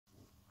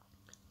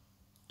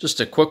Just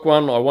a quick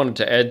one I wanted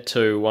to add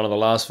to one of the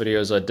last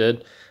videos I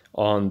did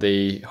on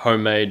the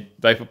homemade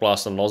vapor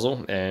blaster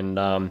nozzle, and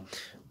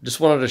just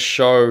wanted to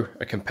show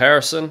a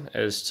comparison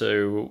as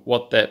to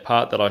what that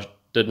part that I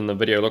did in the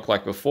video looked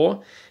like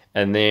before,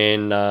 and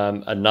then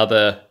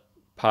another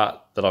part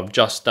that I've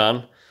just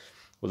done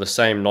with the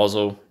same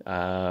nozzle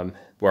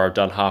where I've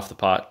done half the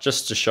part,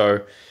 just to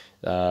show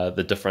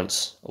the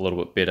difference a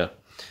little bit better.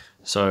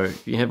 So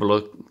if you have a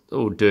look,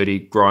 all dirty,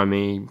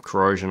 grimy,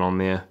 corrosion on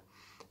there,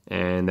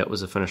 and that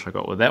was the finish I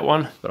got with that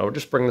one. But I'll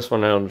just bring this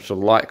one out to the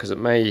light because it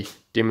may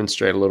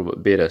demonstrate a little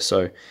bit better. So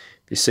if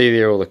you see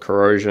there all the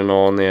corrosion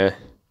on there,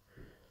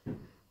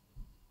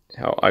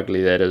 how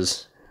ugly that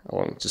is, how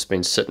long it's just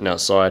been sitting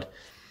outside.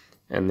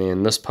 And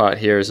then this part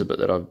here is a bit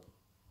that I've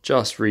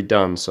just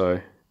redone,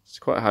 so it's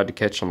quite hard to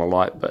catch on the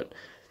light, but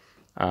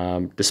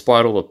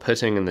despite all the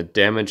pitting and the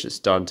damage that's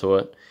done to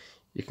it,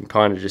 you can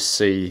kind of just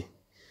see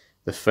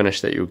the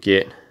finish that you'll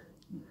get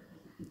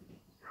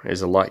as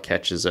the light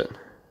catches it.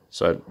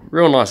 So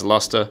real nice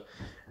luster.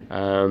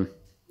 When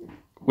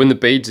the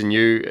beads are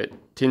new, it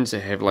tends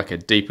to have like a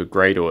deeper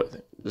grey to it.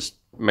 It just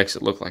makes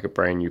it look like a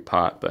brand new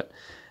part, but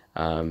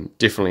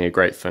definitely a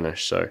great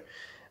finish. So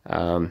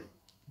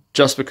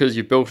just because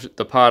you built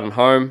the part at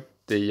home,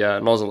 the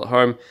nozzle at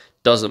home,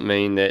 doesn't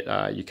mean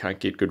that you can't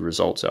get good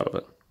results out of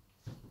it.